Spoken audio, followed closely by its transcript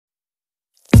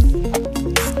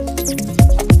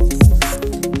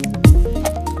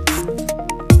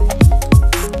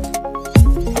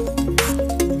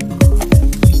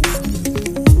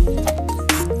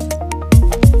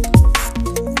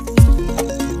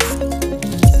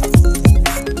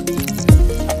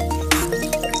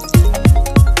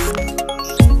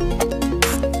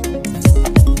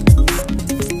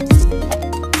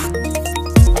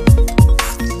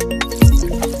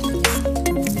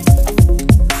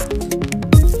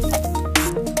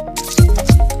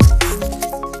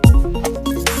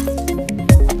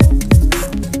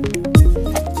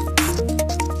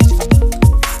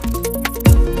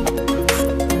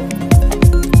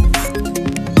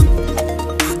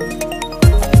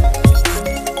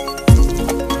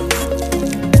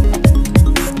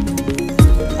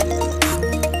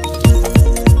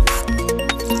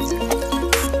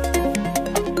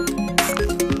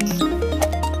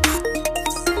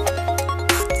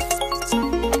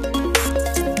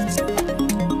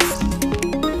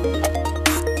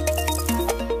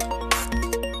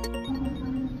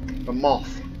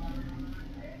Moth.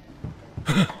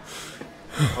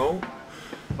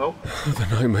 Oh. The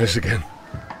nightmares again.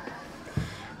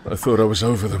 I thought I was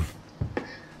over them.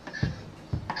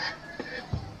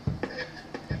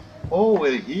 Oh,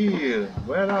 we're here.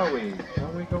 Where are we?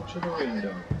 Can we go to the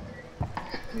window?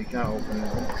 We can't open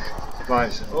it.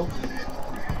 Right, oh.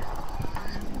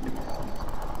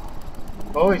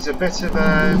 Oh, it's a bit of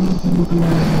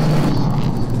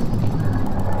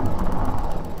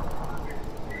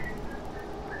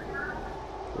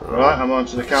Right, I'm on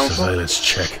to the council. Surveillance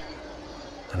check.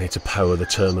 I need to power the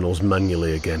terminals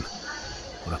manually again.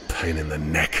 What a pain in the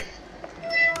neck.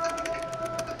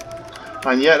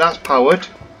 And yeah, that's powered.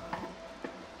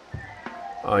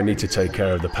 I need to take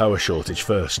care of the power shortage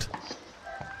first.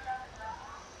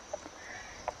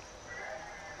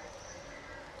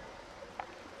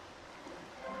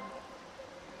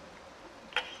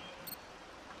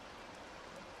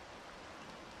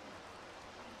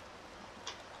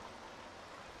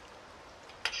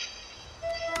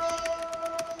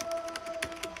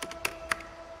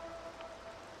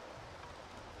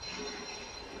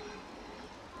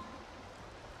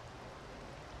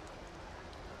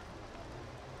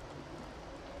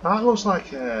 That looks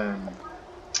like oh,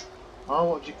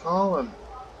 what do you call them?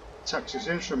 Texas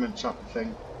Instrument type of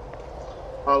thing.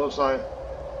 That looks like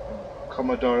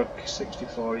Commodore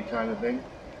 64 kind of thing.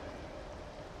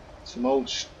 Some old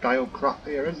style crap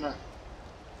here, isn't there?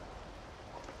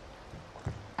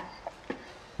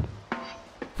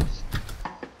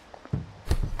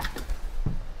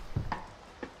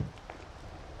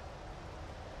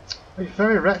 It's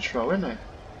very retro, isn't it?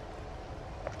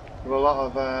 With a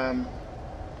lot of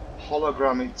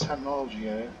hologramic technology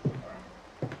here.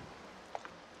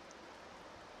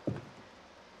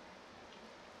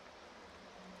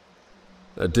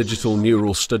 A digital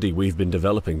neural study we've been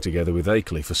developing together with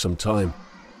Akeley for some time.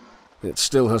 It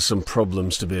still has some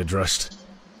problems to be addressed.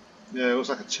 Yeah, it looks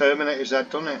like a Terminator's head,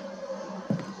 doesn't it?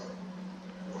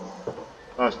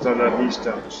 Hasta la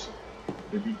vista,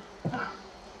 baby.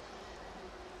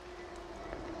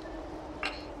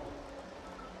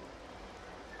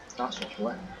 That's what's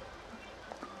wet.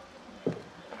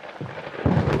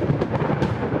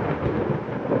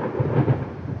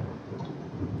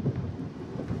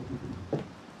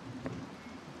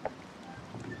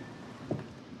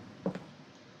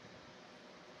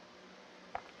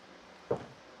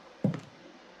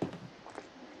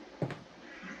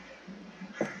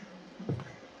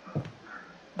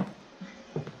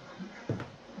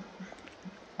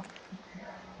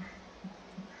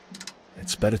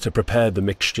 It's better to prepare the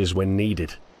mixtures when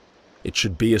needed. It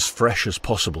should be as fresh as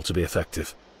possible to be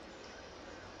effective.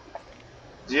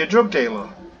 Is he a drug dealer?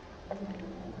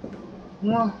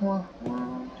 Wah, wah,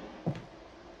 wah.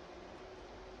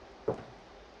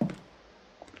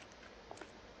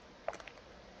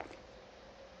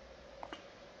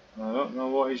 I don't know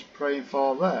what he's praying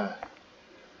for there.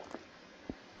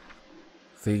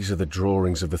 These are the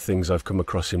drawings of the things I've come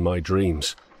across in my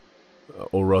dreams.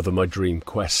 Or rather, my dream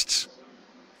quests.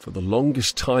 For the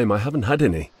longest time I haven't had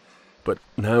any, but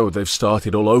now they've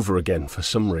started all over again for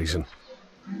some reason.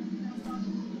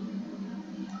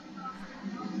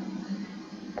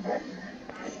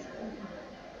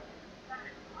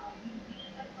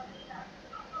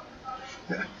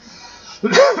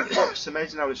 It's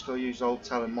amazing how they still use old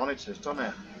telemonitors, doesn't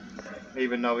it?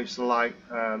 Even though it's like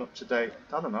up to date.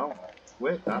 I don't know.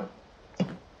 Weird that.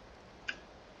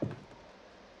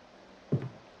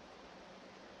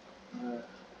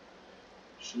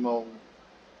 Some old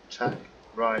tech.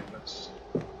 Right, let's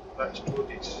do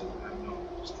this. No,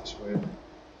 it's this way.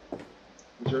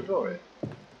 Is there a door here?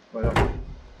 Well,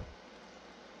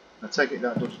 I take it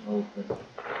that doesn't open.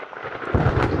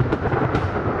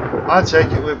 I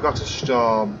take it we've got a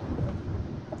storm.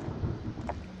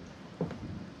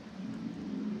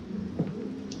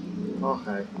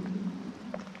 Okay.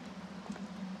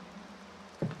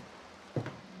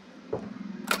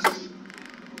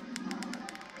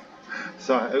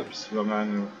 Sorry, oops, wrong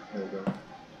angle. There we go.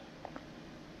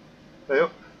 Hey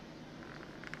up.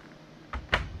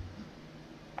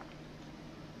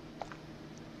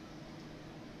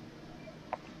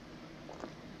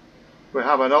 We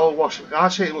have an old washing.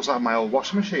 Actually, it looks like my old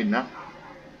washing machine now.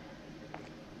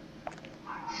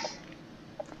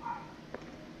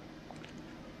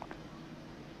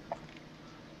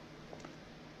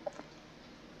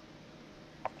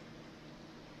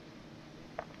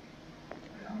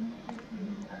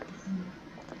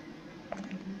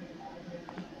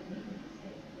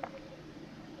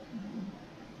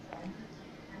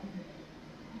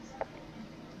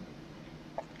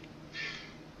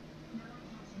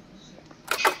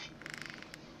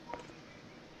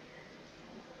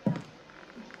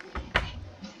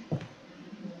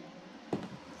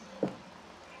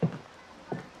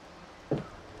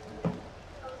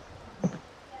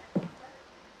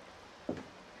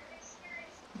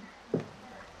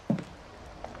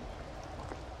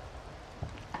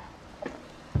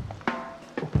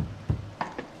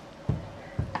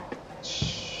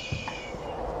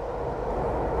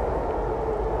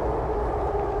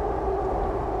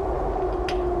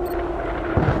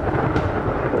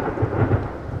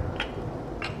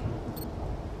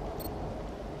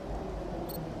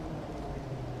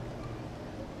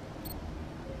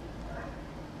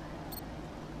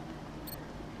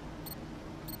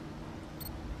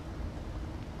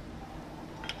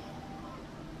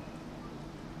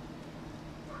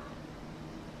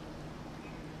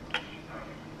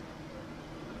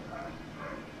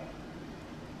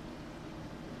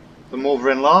 The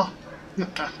mother-in-law.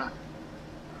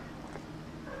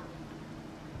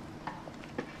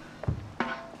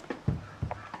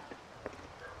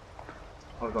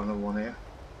 I've got another one here.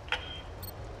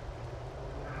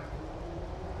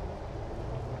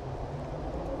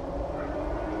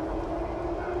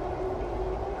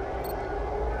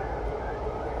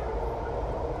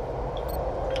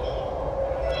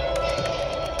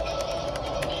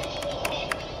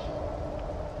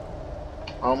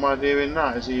 How am I doing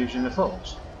that? Is he using the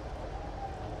force?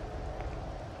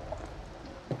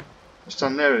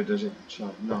 Stand there, does it?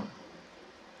 So, no.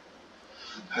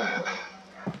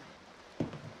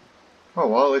 Oh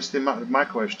well, at least the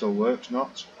microwave still works,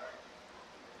 not.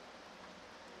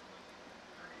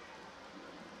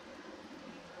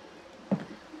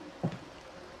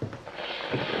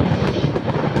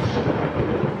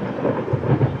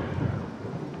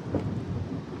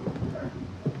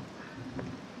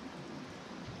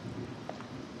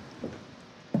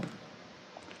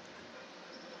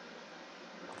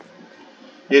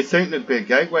 You'd think there'd be a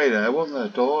gateway there, wouldn't there? A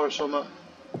door or something?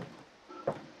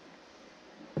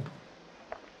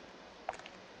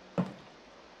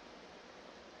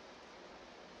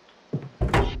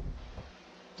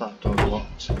 That door's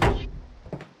locked.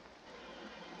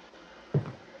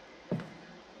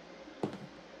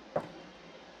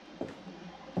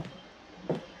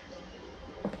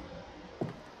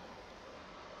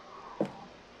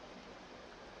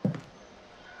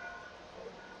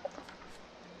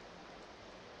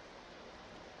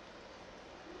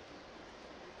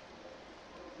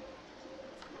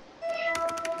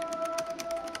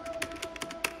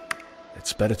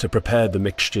 It's better to prepare the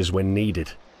mixtures when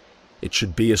needed. It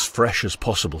should be as fresh as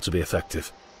possible to be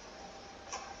effective.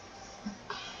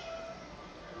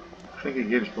 I think it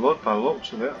gives blood by the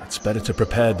looks of it. It's better to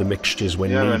prepare the mixtures when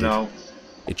needed. I know.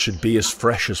 It should be as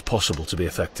fresh as possible to be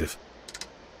effective.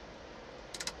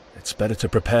 It's better to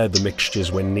prepare the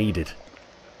mixtures when needed.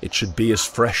 It should be as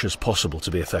fresh as possible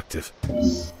to be effective.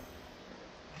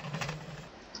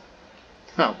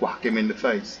 Oh, whack him in the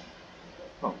face.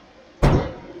 Oh.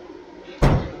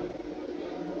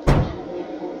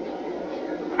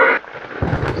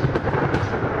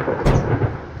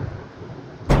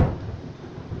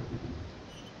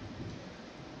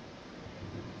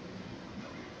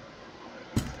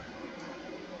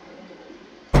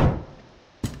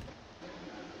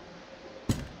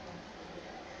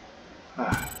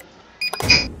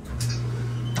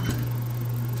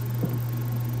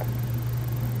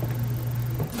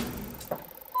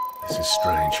 This is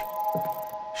strange.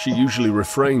 She usually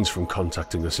refrains from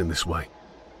contacting us in this way.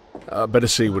 I better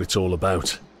see what it's all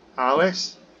about.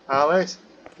 Alice? Alice?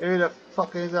 Who the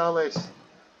fuck is Alice?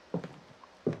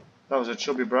 That was a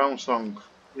Chubby Brown song.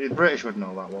 The British would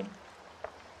know that one.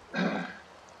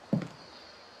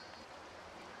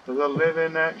 There's a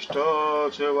living next door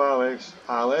to Alice.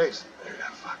 Alice? Who the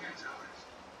fuck is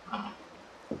Alice?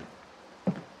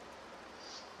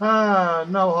 Ah,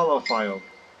 no hollow file.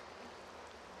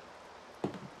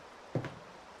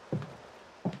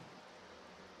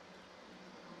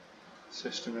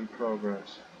 System in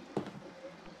progress.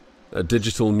 A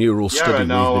digital neural study we've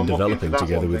been I'm developing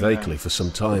together with thing, Akeley for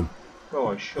some time.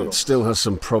 Oh, shut It up. still has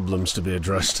some problems to be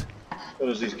addressed. So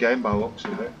does this game by looks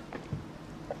of it.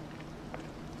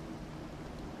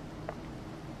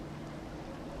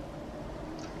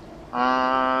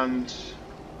 And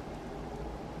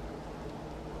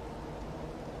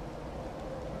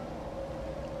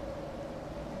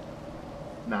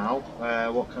now,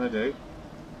 what can I do?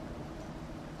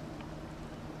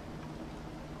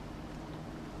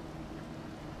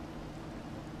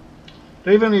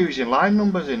 They're even using line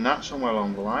numbers in that somewhere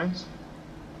along the lines.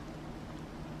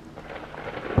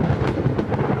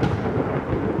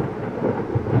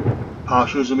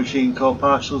 Partials of machine code,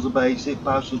 partials of basic,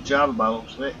 partials Java by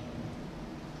looks of it.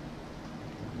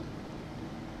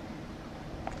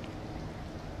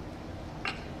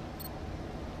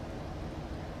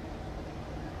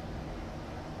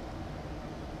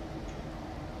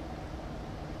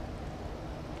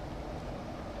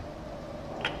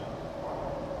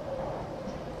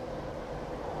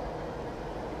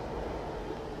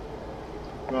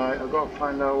 Right, I've got to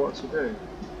find out what to do.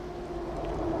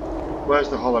 Where's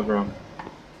the hologram?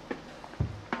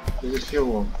 Is this the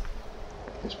other one?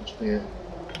 This must be it,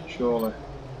 surely.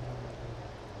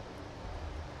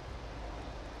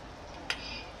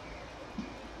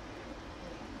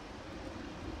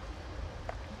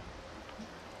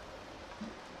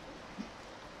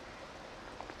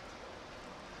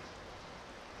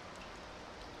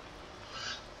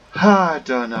 I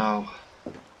don't know.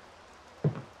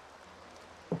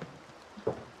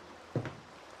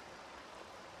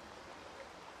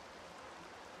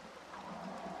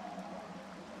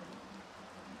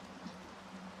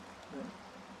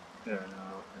 Yeah, no,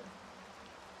 okay.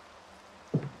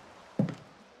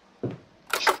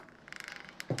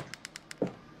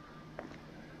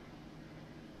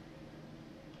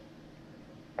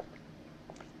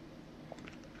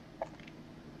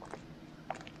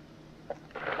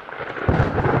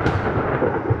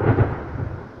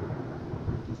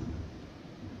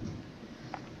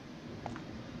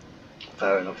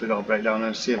 Fair enough, we've got to break down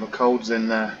and see if a code's in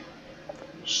there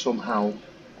somehow.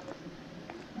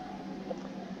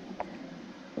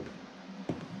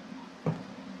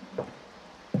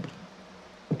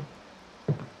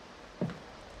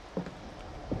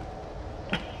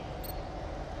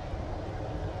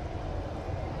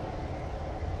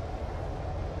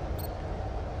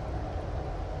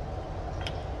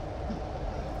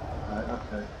 Right,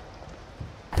 okay.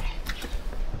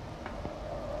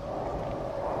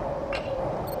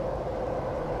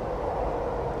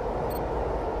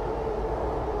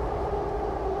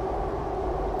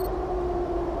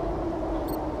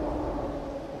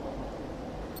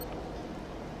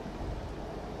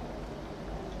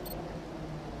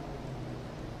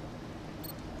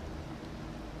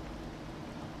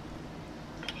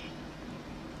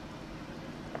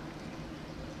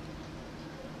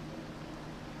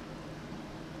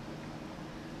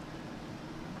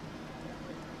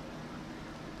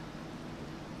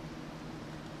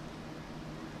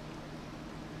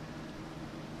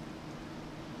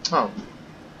 Oh.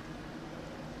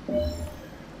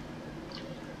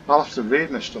 I'll have to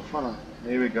read my stuff, won't I?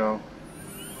 Here we go.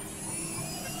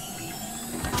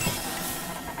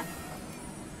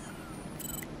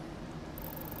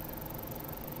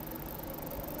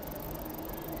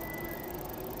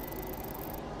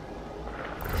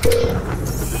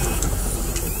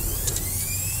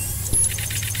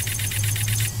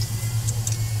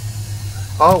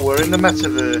 Oh, we're in the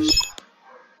metaverse.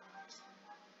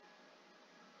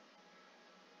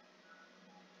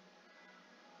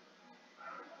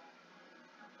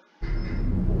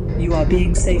 You are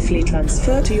being safely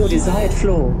transferred to your desired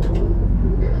floor.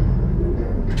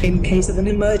 In case of an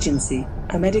emergency,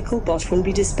 a medical bot will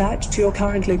be dispatched to your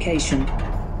current location.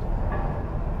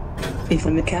 If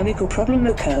a mechanical problem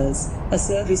occurs, a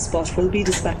service bot will be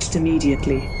dispatched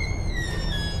immediately.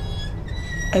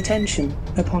 Attention,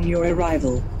 upon your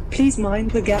arrival, please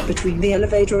mind the gap between the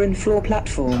elevator and floor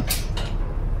platform.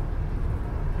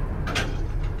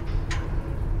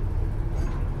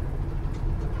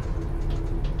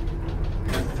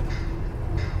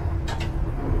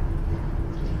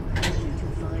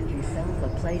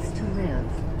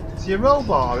 Is he a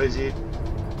robot or is he? Live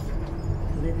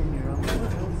in your own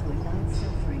worlds without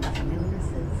suffering from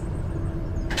illnesses.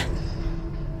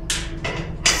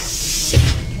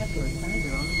 Kepler found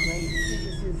her own grave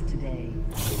fetuses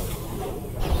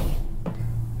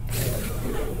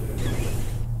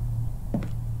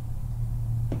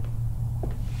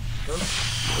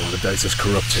data's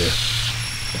corrupt here.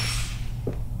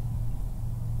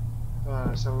 Right,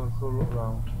 let's have a look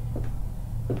around.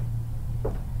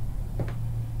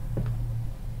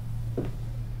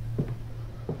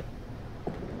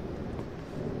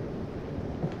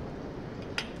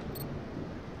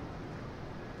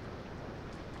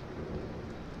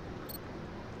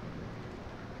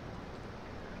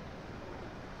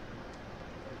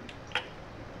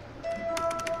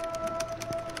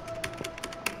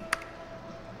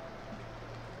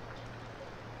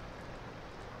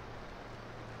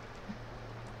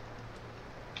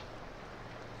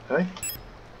 Okay.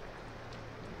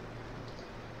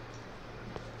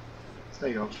 There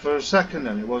you go. For a second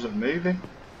then it wasn't moving.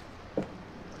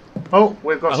 Oh,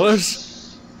 we've got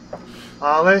Alice?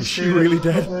 Alice, Is she really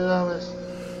dead? Alice.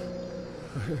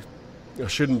 I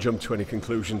shouldn't jump to any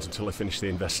conclusions until I finish the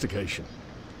investigation.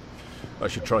 I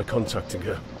should try contacting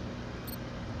her.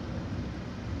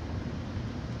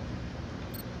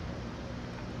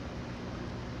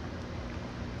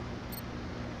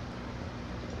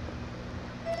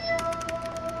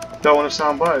 Don't want to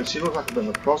sound bad. She looks like a bit of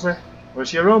a prosy. Or is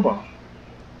she a robot?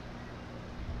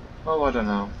 Oh, I don't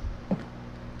know.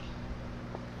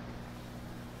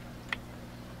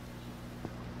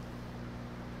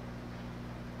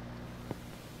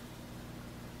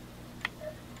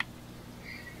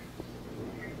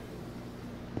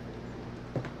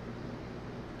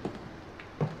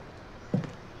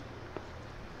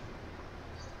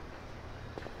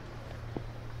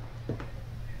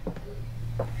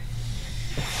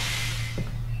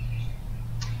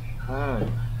 Oh.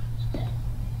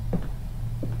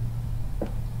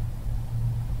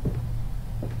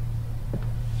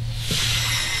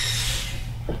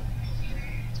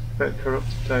 Bit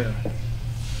corrupted data.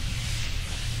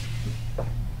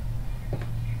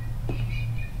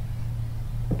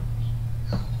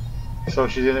 So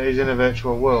he's in a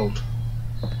virtual world.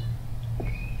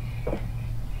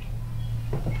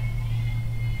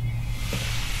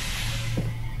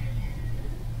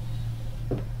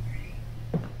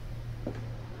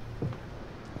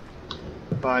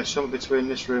 Right, something between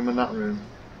this room and that room.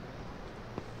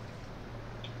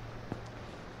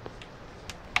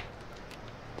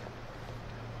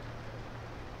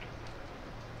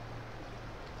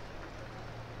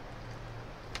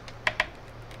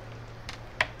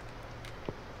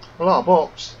 A lot of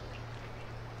books.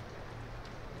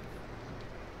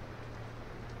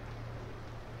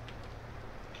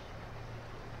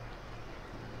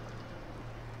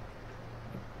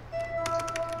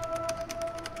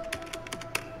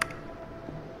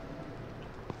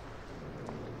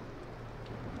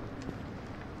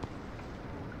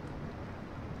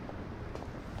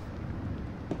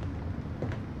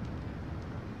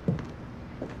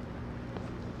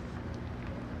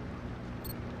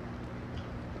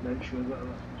 Make sure that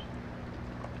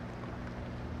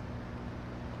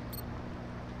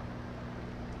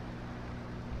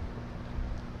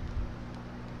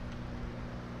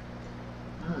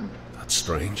That's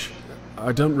strange.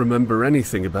 I don't remember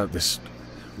anything about this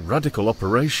radical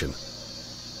operation.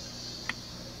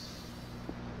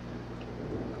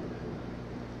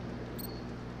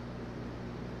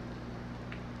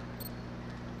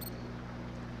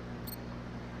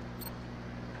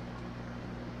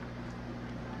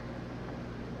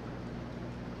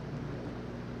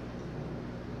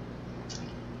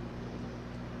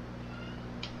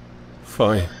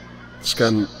 Fine.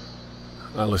 Scan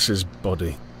Alice's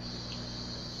body.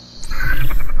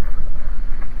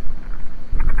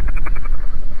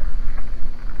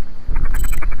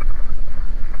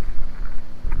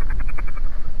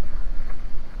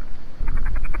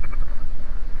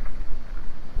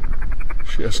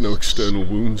 She has no external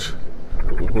wounds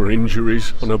or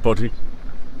injuries on her body.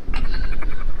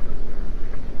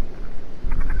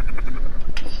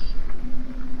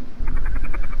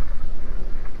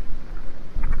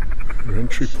 Her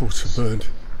entry ports are burned,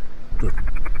 but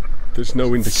there's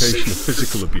no indication of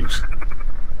physical abuse.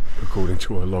 According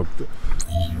to her log,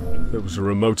 there was a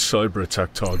remote cyber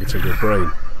attack targeting her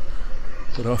brain.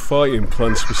 But our fighting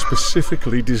plans were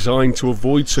specifically designed to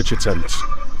avoid such attempts.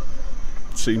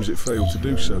 It seems it failed to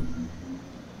do so.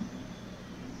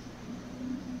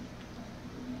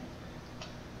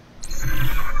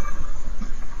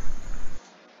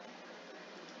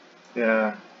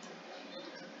 yeah.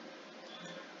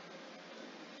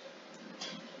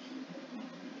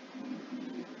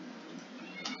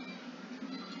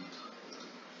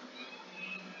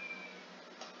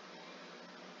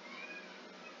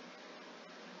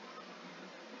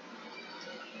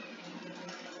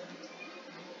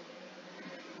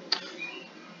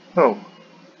 Oh.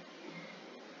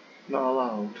 Not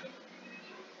allowed.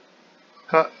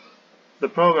 Cut. The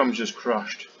program's just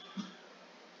crashed.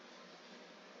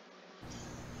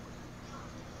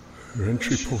 Her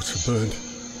entry ports are burned,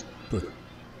 but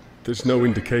there's no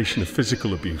indication of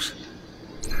physical abuse.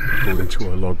 According to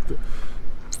her log,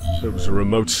 there was a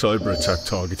remote cyber attack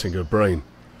targeting her brain.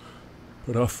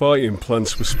 But our fight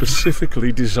implants were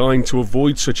specifically designed to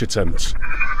avoid such attempts.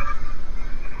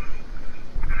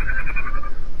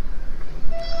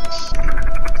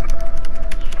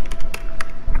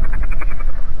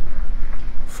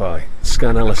 Fi,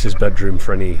 scan Alice's bedroom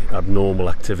for any abnormal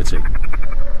activity.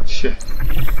 Shit.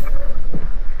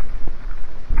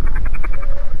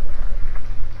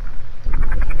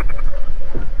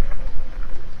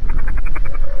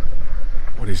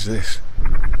 What is this?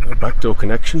 A backdoor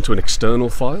connection to an external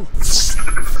file?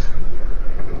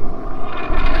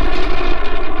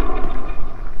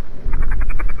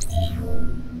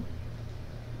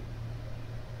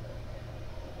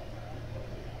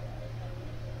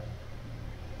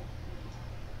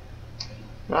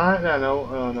 Right, no, no,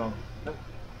 oh no.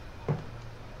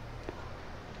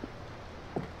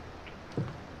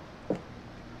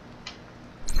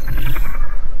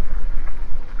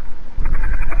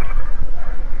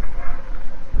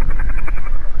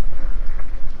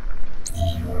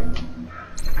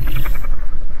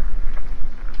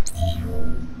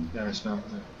 Yeah, it's not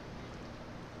there.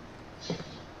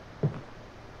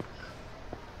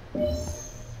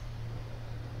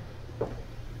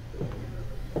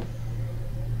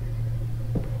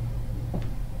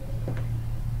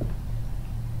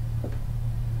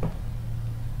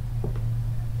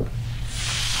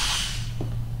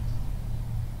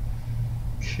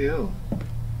 Cool.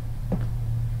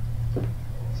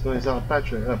 So is that a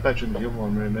bedroom? A bedroom's the other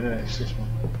one room, isn't it? It's this one.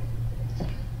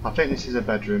 I think this is a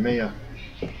bedroom here.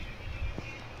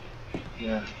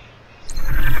 Yeah.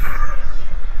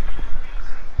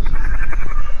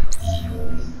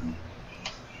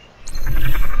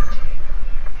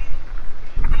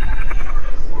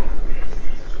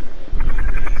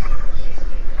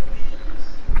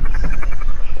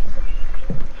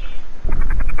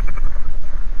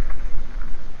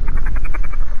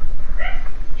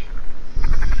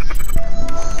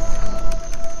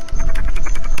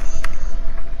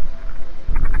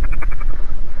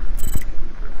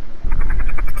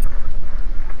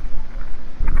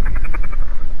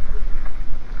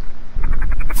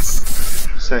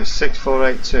 So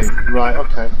 6482. Right,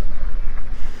 okay.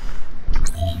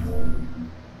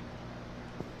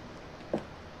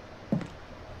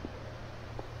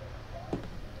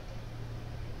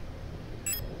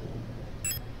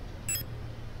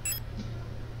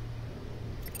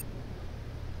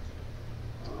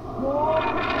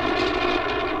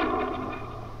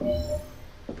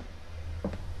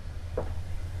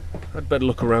 I'd better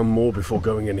look around more before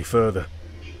going any further.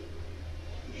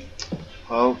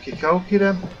 Okie dokie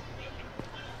then.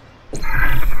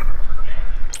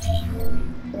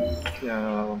 Yeah, I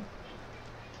know that one.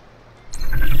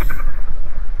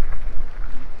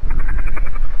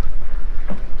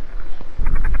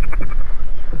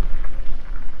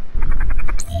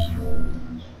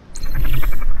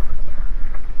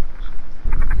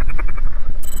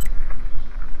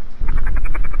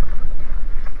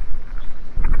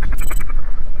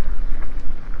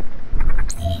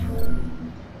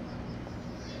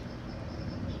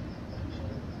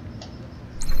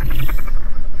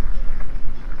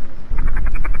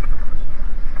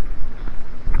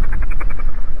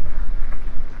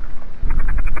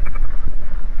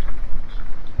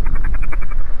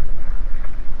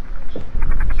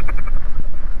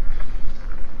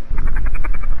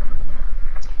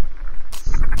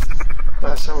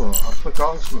 That's all. I've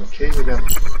forgotten some of the keys again.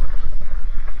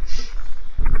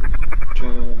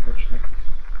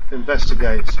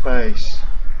 Investigate space.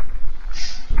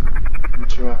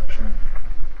 Interaction.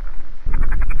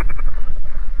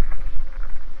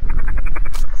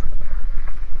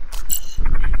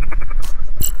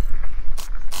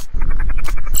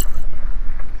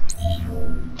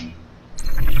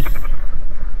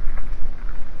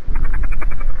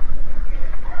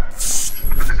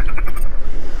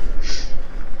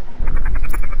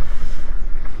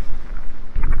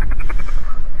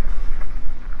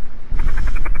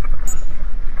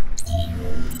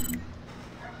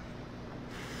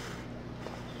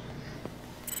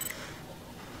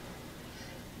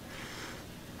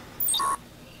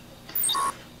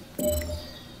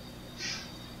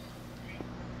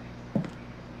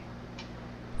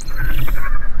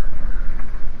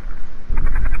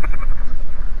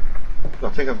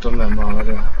 I think I've done them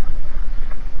already.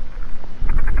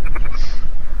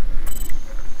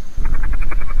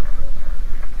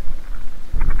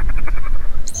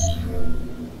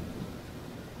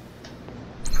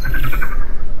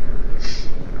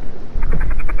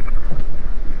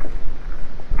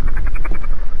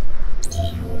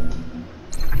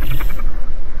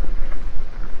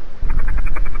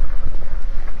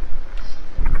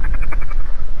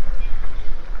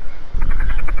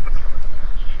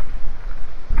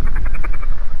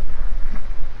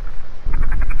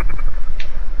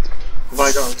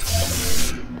 by God.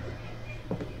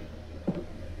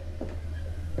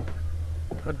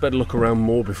 I'd better look around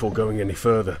more before going any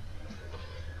further.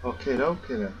 Okay,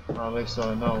 then. At least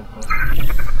I know.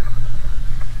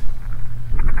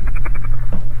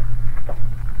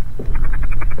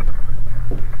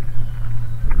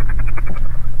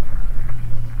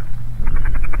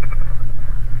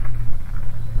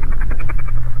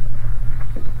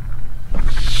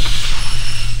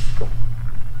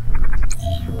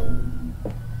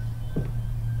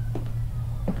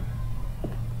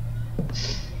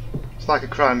 It's like a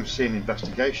crime scene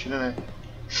investigation, isn't it?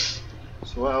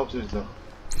 So what else is there?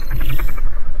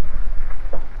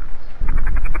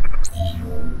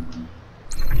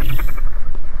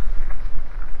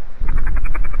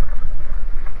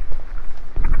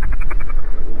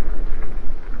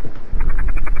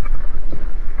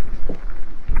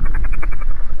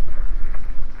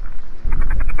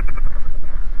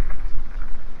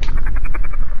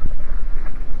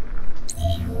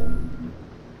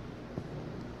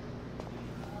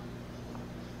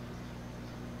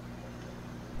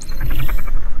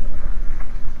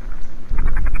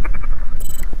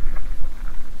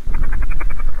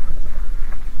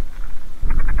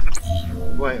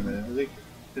 Wait a minute,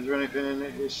 is there anything in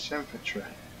this infantry?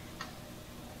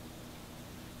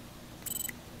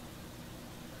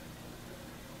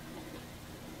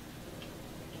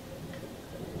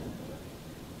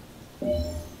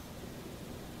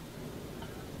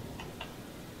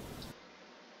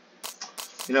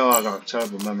 You know, I've got a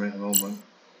terrible memory at the moment.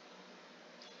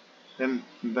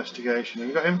 Investigation, have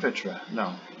you got infantry?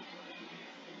 No.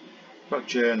 Got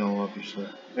journal, obviously.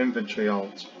 Inventory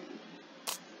alt.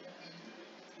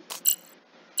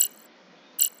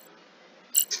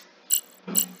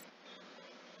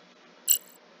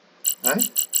 Eh?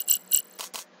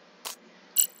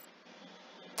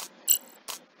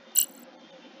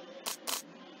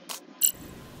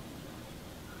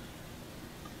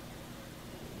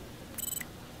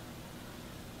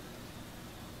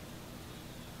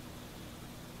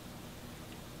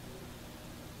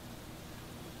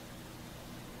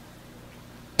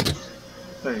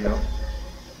 There you go.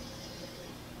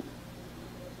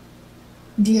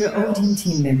 Dear Odin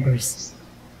team members,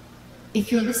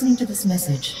 if you're listening to this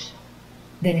message,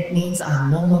 then it means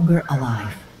I'm no longer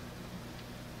alive.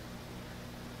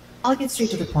 I'll get straight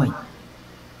to the point.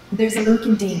 There's a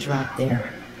lurking danger out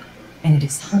there, and it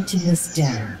is hunting us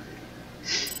down.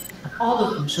 All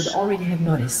of you should already have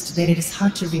noticed that it is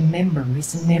hard to remember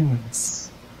recent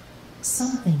memories.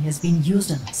 Something has been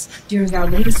used on us during our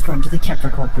latest run to the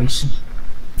Kepler Corporation.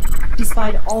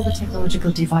 Despite all the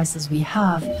technological devices we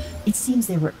have, it seems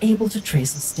they were able to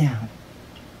trace us down.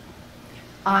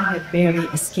 I had barely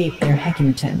escaped their hacking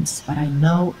attempts, but I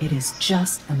know it is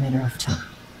just a matter of time.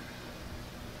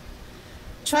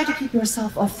 Try to keep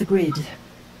yourself off the grid,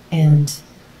 and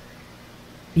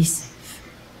be safe.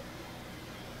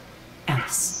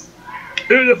 Alice.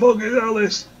 Who the fuck is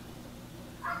Alice?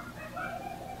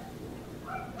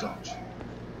 Don't.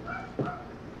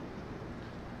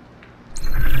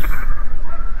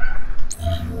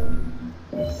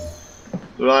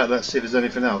 Right, let's see if there's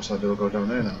anything else. I do go down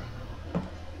there now.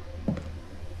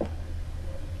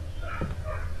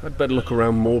 I'd better look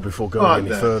around more before going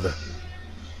any further.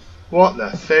 What the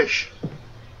fish?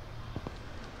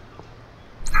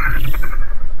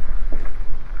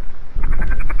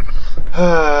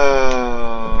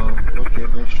 Look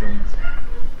at this one.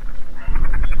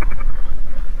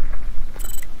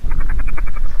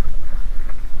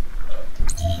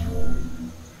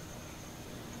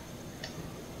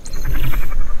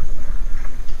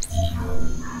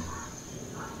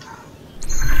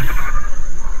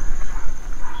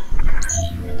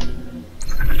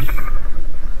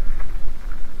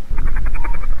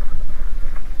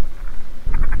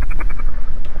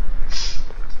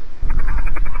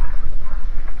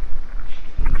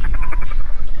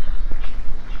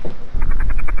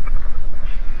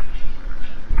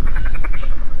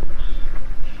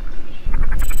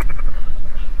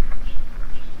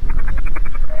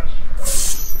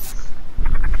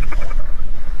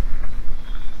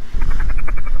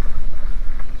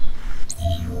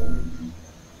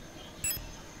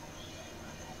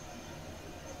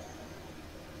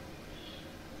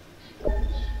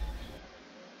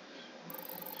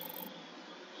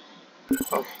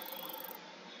 Oh.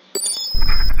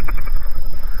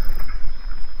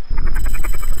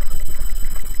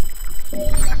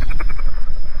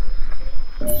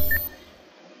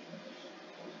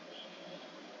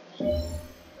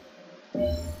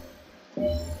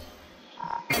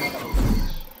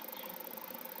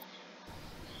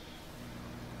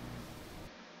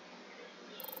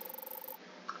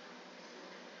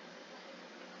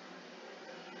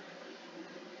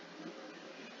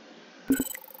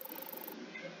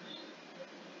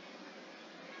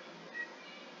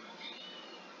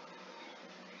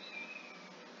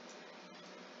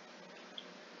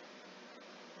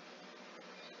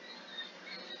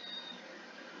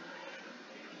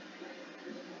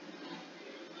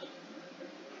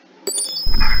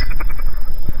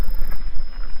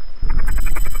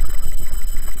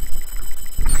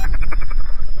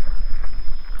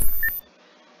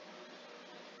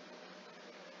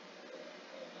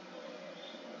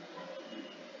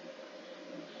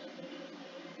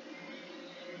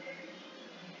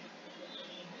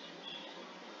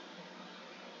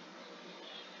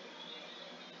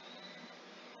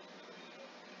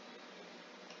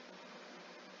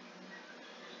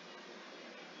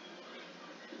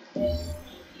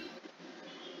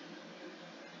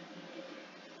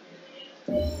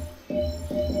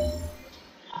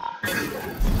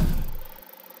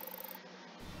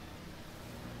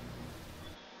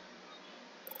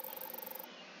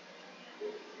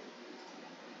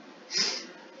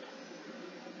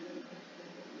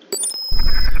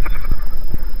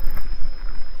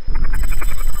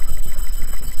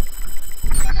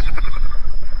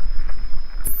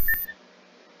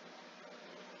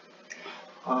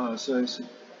 Ah, so it's...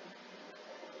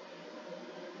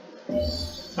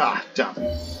 Ah, damn.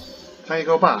 Can you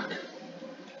go back?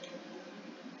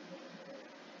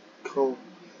 Cool.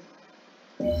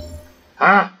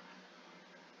 Ah!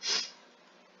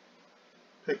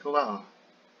 Pickle that up.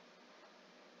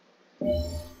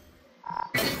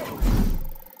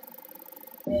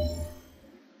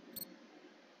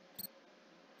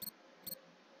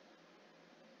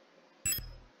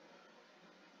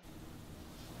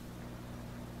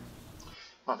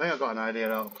 I think I've got an idea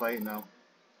how to play it now.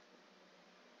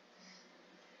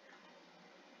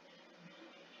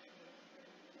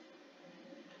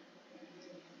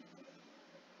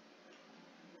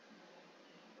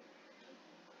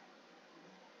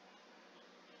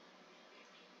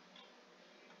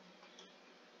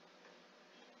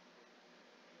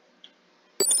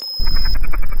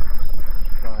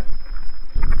 Right.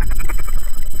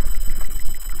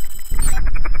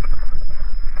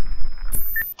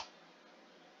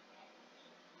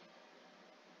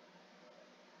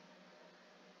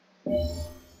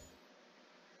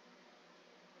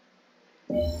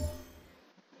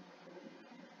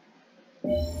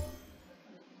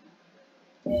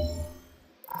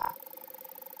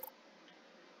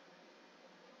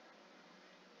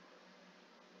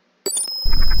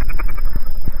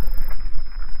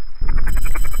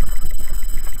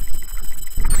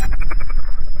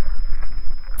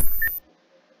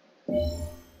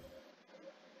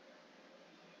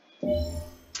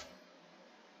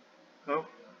 Oh.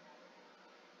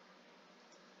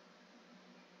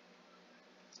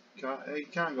 You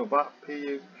can't go back,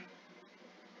 PU.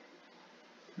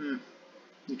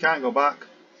 You can't go back.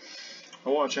 I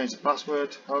want to change the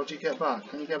password. How do you get back?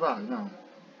 Can you get back? No.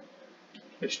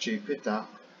 It's stupid that.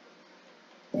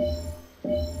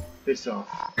 Piss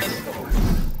off.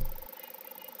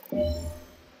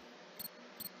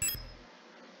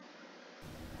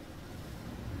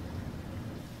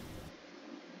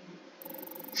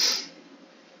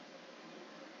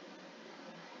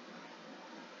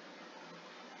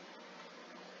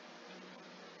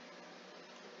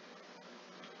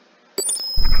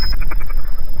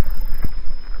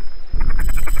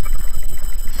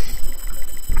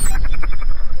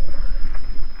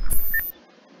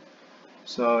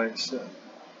 So it's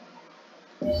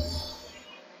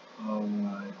oh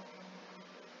my.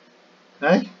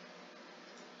 Hey?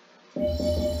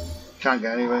 Can't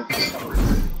get anywhere.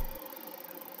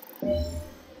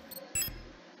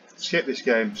 Skip this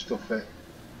game, stuff it.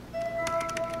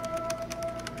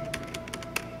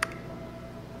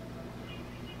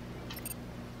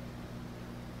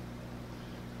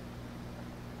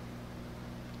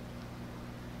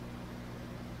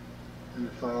 And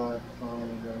if I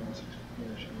finally go into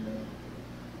exploration now.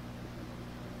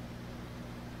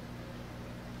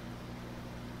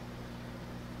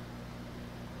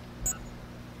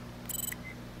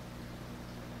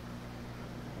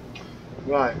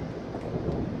 Right.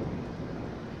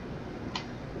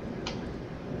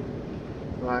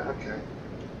 Right, okay.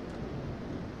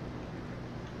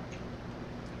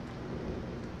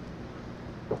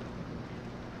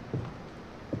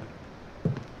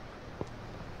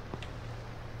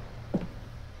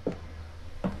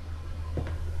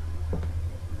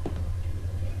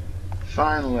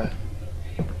 Finally.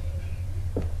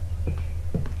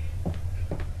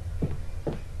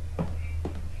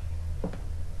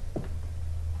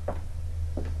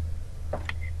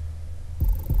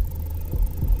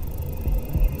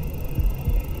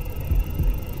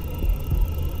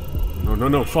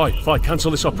 No, fight, cancel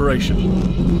this operation.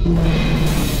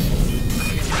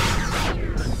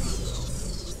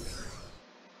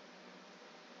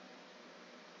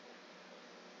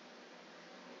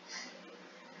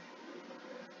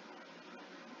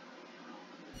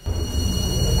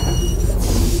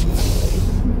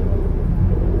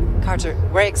 Carter,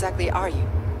 where exactly are you?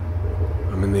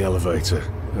 I'm in the elevator,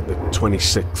 at the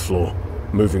 26th floor,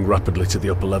 moving rapidly to the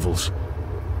upper levels.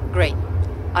 Great.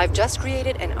 I've just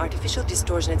created an artificial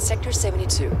distortion in Sector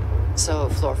 72, so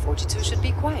floor 42 should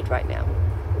be quiet right now.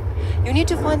 You need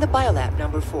to find the biolab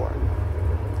number 4.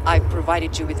 I've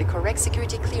provided you with the correct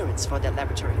security clearance for that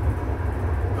laboratory.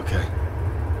 Okay.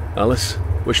 Alice,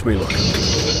 wish me luck.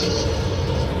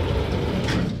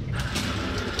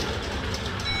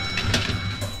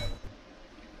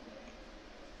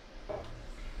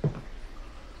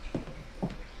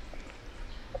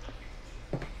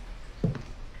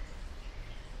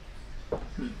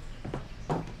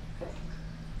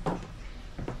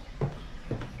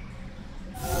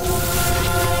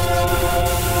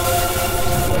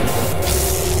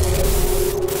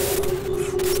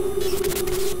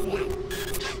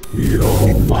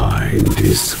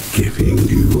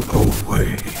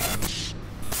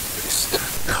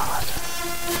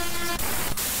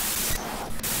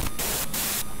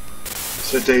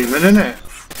 It's a demon, isn't it?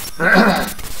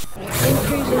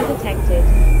 Intrusion detected.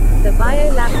 The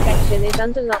biolab section is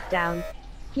under lockdown.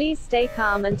 Please stay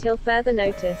calm until further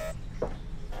notice.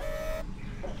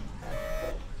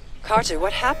 Carter,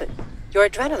 what happened? Your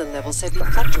adrenaline levels have been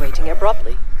fluctuating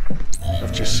abruptly.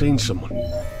 I've just seen someone.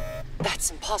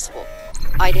 That's impossible.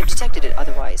 I'd have detected it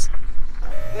otherwise.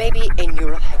 Maybe a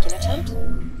neural hacking attempt?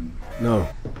 No.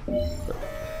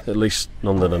 At least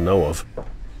none that I know of.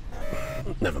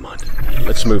 Never mind.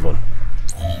 Let's move on.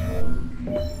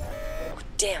 Oh,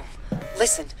 damn.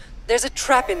 Listen, there's a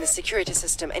trap in the security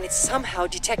system and it's somehow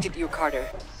detected you, Carter.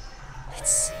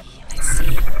 Let's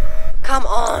see. Come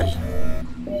on!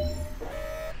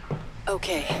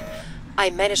 Okay. I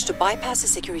managed to bypass the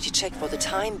security check for the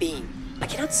time being. I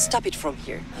cannot stop it from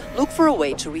here. Look for a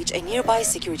way to reach a nearby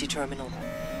security terminal.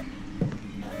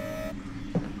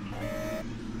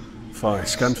 Fine.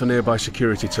 Scan for nearby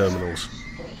security terminals.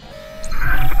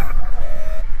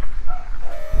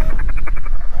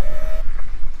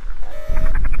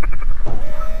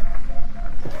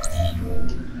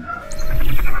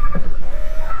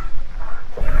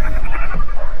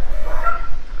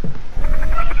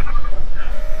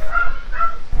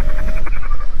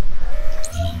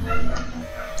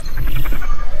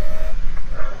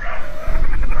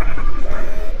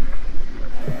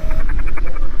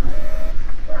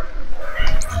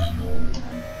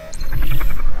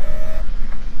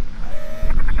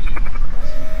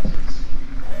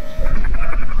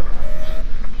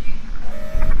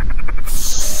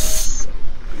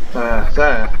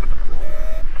 There.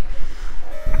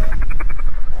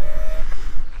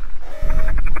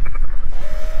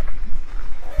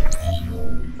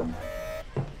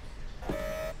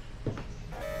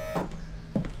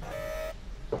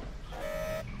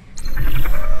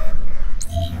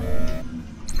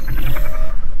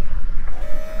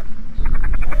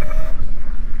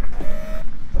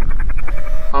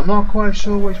 I'm not quite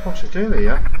sure what you're supposed to do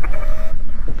here.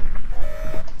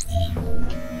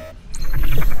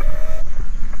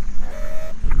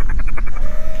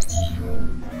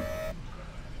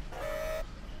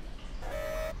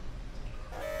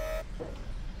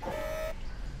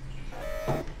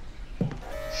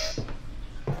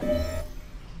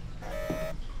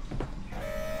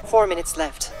 Four minutes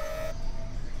left.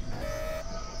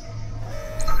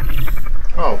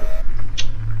 Oh.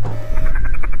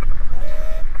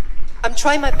 I'm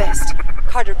trying my best.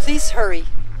 Carter, please hurry.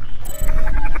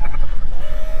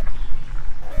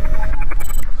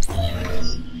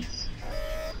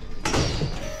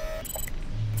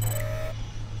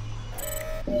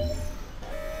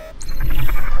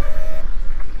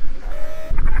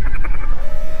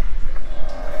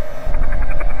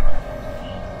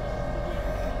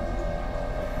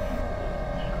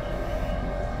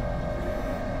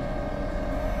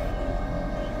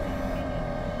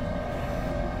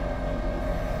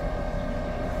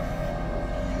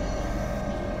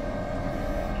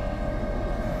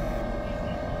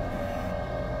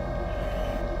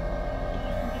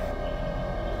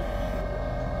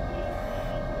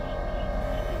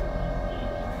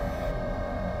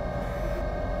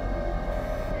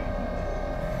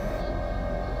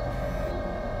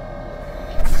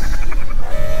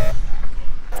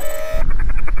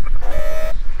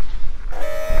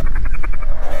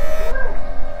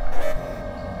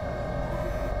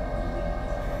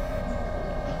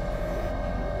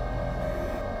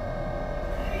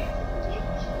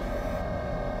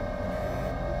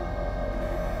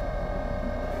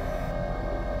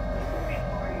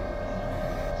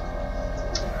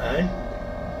 Hey,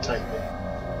 take me.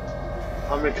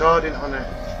 I'm recording, honey.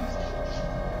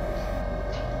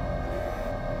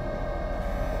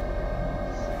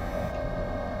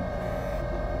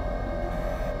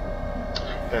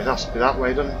 Yeah, it has to be that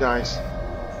way, doesn't it, guys?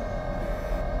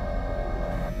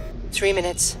 3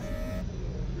 minutes.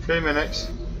 3 minutes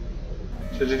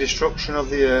to the destruction of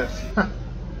the earth.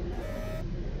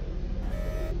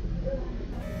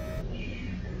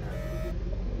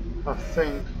 I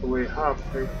think we have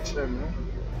a terminal.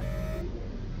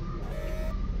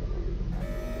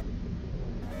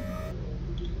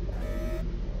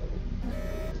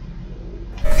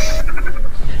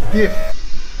 You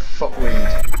fuckweed.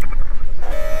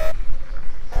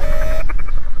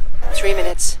 3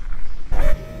 minutes.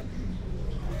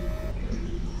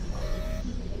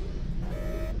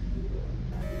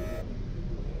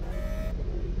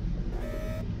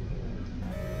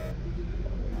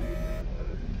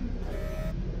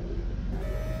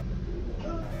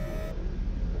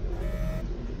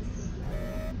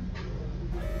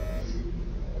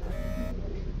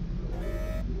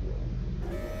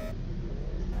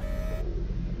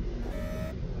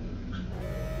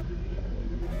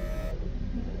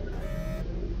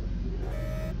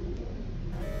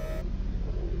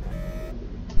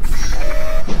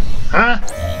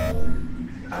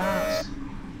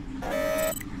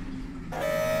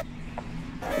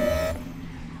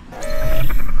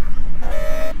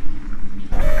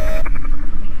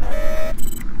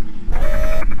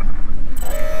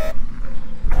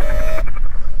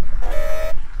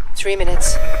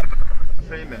 minutes.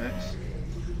 3 minutes.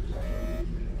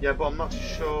 Yeah, but I'm not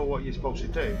sure what you're supposed to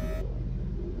do.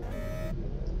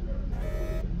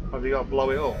 Have you got to blow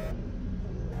it up?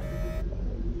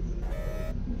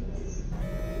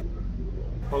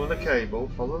 Follow the cable,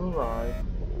 follow the line.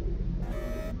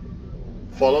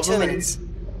 Follow the 2 lead. minutes.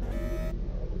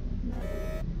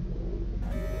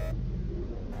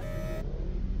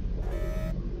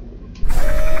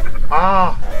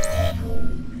 Ah!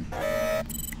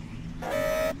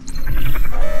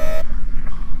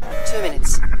 2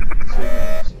 minutes. 2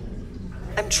 minutes.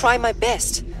 I'm trying my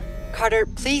best. Carter,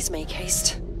 please make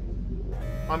haste.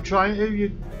 I'm trying to,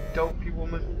 you dopey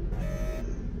woman.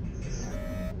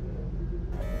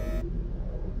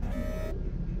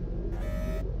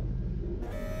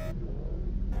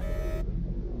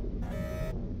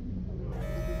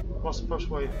 What's the first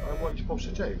way? What are you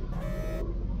supposed to do?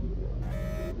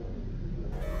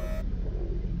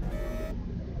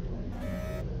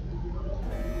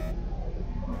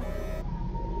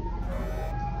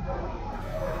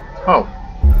 Oh.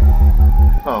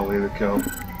 Oh, here we go.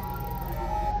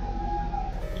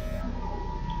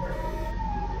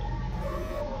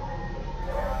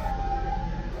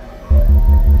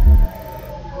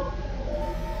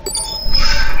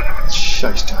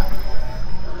 Shice time.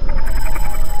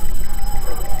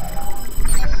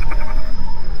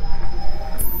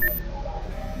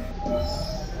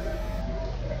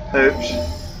 Oops.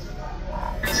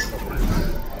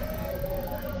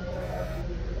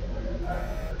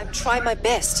 I'm trying my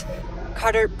best.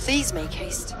 Carter, please make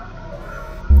haste.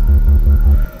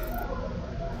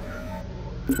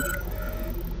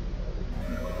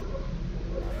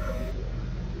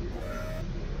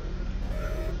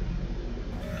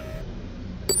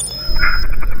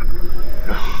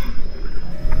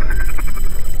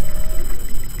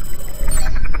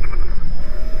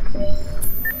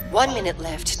 One minute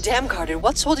left. Damn, Carter,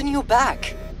 what's holding you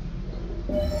back?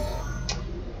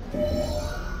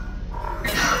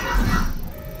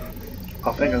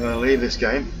 I think I'm going to leave this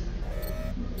game.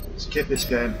 Skip this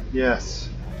game. Yes.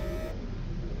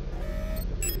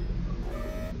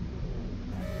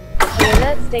 The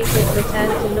alert status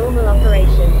returned to normal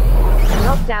operation.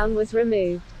 Lockdown was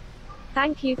removed.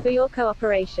 Thank you for your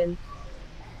cooperation.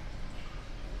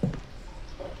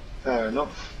 Fair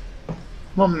enough. I'm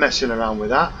not messing around with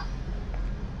that.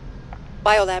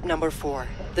 Biolab number 4.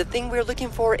 The thing we're looking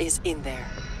for is in there.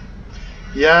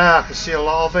 Yeah, I can see a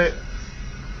lot of it.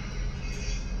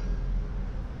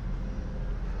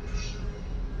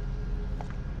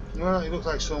 Well, it looks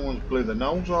like someone's blew the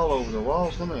nose all over the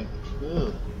walls, doesn't it?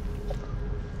 Ugh.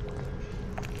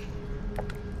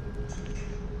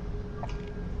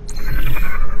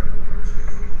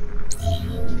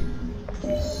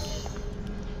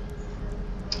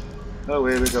 Oh,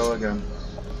 here we go again.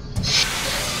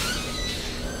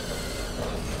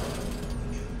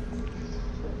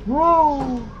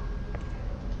 Whoa!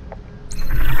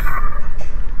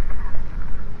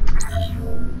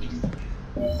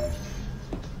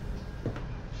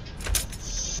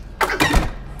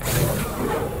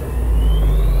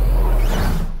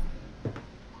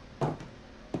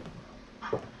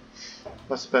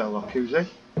 That's better luck, Kcin.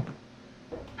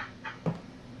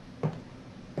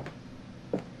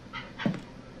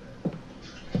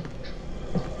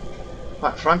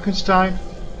 Like Frankenstein.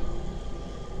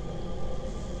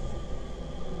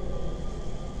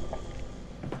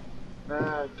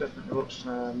 Definitely looks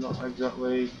not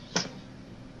exactly.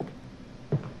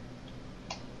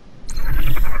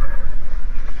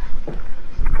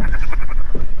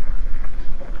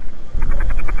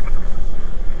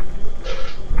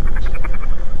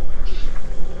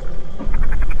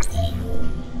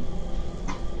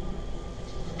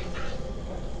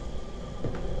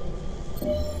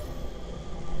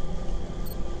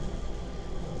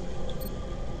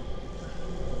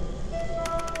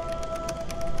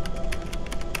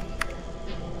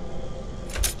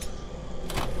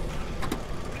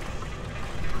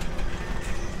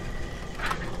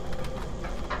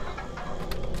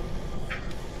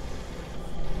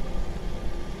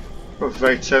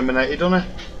 Very terminated, doesn't it?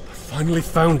 I finally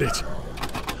found it.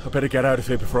 I better get out of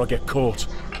here before I get caught.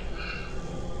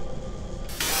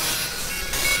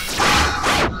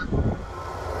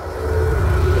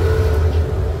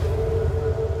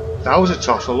 That was a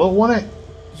tossle look, wasn't it?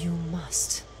 You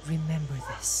must remember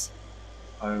this.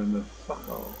 I remember fuck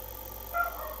all.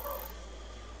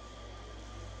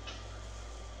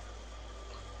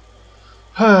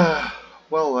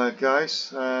 Well,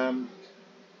 guys.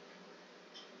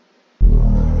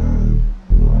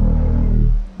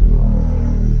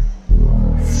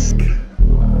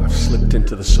 I've slipped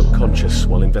into the subconscious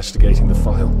while investigating the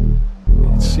file.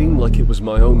 It seemed like it was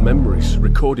my own memories,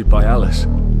 recorded by Alice.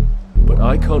 But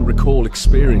I can't recall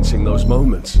experiencing those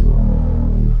moments.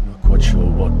 I'm not quite sure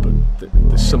what, but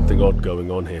there's something odd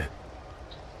going on here.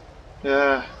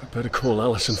 Yeah. I better call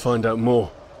Alice and find out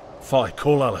more. Fi,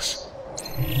 call Alice.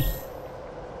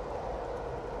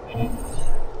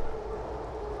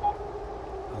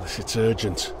 Alice, it's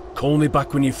urgent. Call me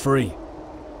back when you're free.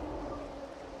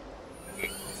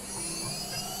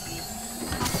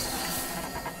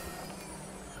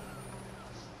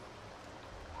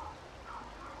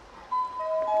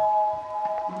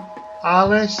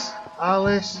 Alice,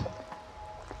 Alice.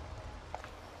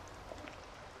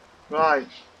 Right.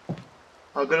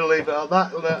 I'm going to leave it at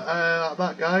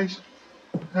that, guys.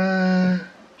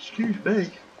 Excuse me.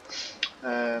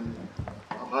 I've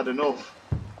had enough.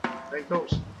 There it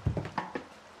goes.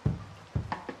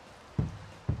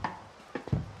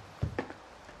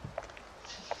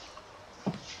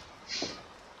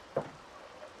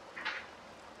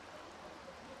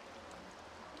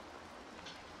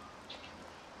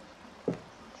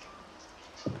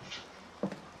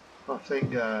 I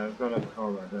think I'm going to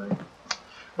call it a day.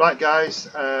 Right guys,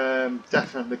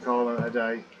 definitely calling it a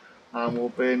day, and we'll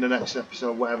be in the next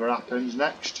episode. Whatever happens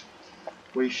next,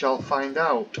 we shall find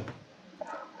out.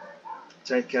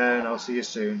 Take care and I'll see you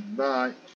soon. Bye.